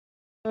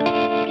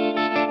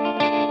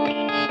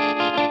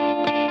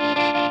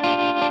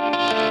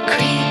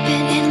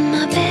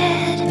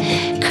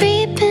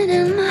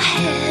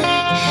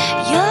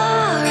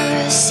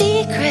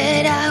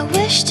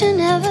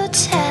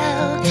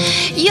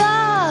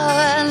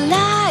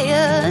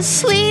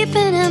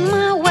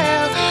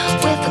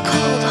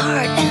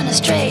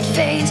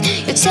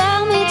You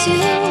tell me to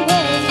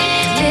wait.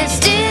 This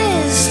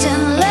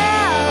distant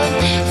love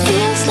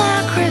feels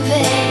like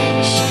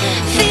revenge,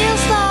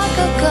 feels like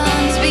a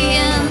gun's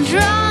being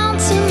drawn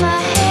to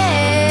my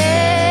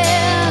head.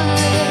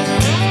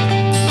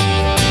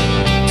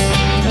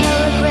 No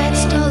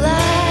regrets, no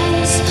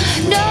lies,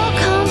 no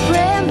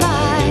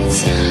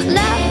compromise.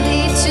 Love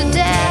me to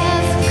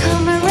death,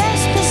 come and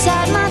rest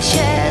beside my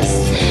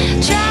chest.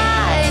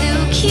 Try to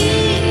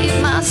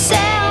keep myself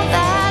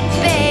at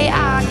bay.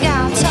 I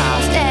got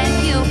tossed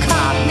and you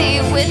caught me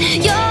with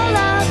your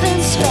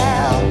loving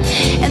spell.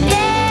 And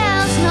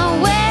there's no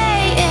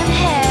way in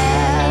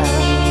hell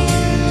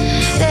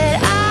that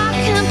I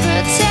can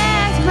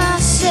protect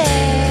myself.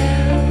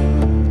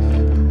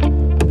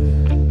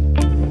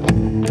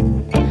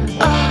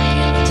 Are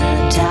you the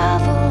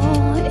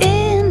devil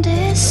in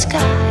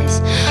disguise?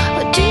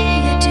 Or do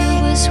you do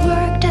his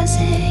work? Does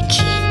it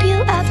keep you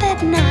up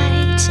at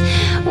night?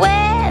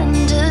 When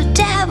the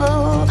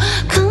devil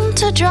come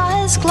to draw